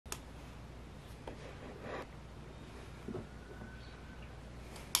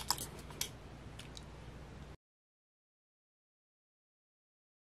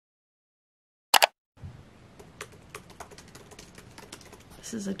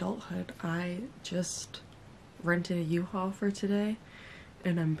this is adulthood. I just rented a U-Haul for today,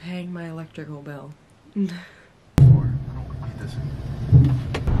 and I'm paying my electrical bill. We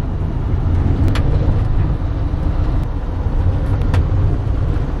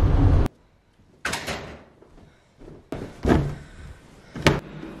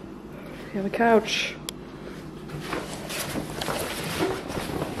have a couch.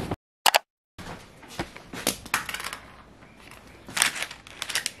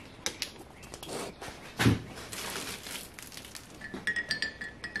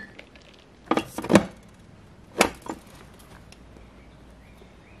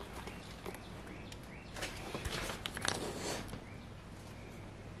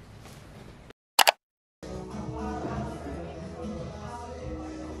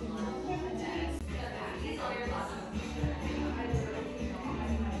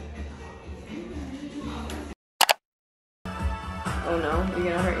 Oh no,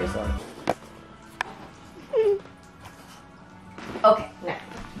 you're gonna hurt yourself. Okay, now.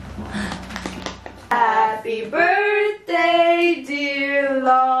 Happy birthday, dear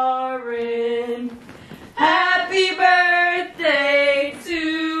Lauren. Happy birthday to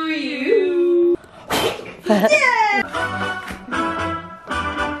you. Yeah!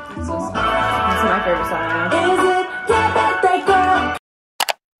 That's my favorite song now. Is it your birthday, girl?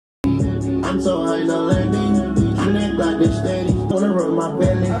 I'm so high, no landing. Drink like this steady. Wanna rub my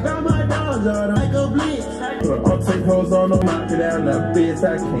belly. I got my dogs on like a blitz. I'll take hoes on them, knock it down the bitch.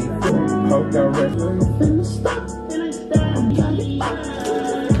 I can't do it. Hope I rest. Finna stop.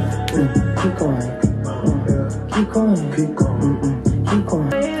 Keep going. Keep going. Keep going. Keep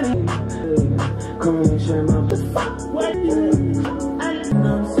going. Come on, share my fuck. What you? I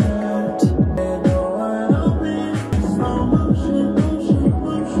know so.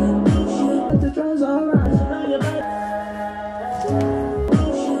 The drums all right.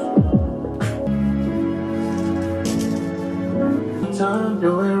 Time,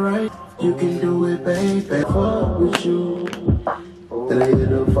 do it right. You can do it, baby. Fuck with you. Then I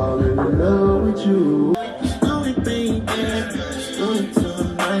end up falling in love with you. Just do it, baby. Just do it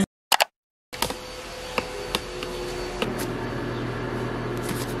tonight.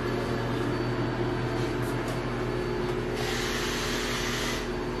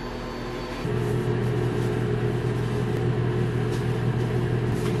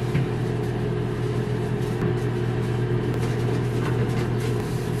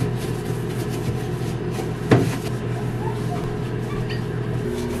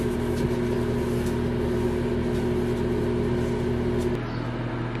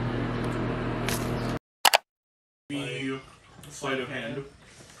 Sleight of hand.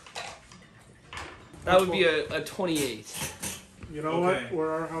 That would be a 28. You know what?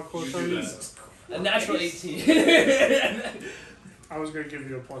 How close are you? A natural 18. I was gonna give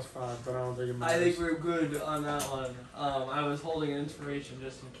you a +5, but I don't think it I matters. think we're good on that one. I was holding an inspiration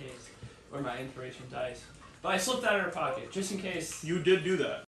just in case, or my inspiration dice. But I slipped that in her pocket, just in case. You did do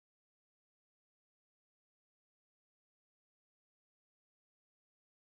that.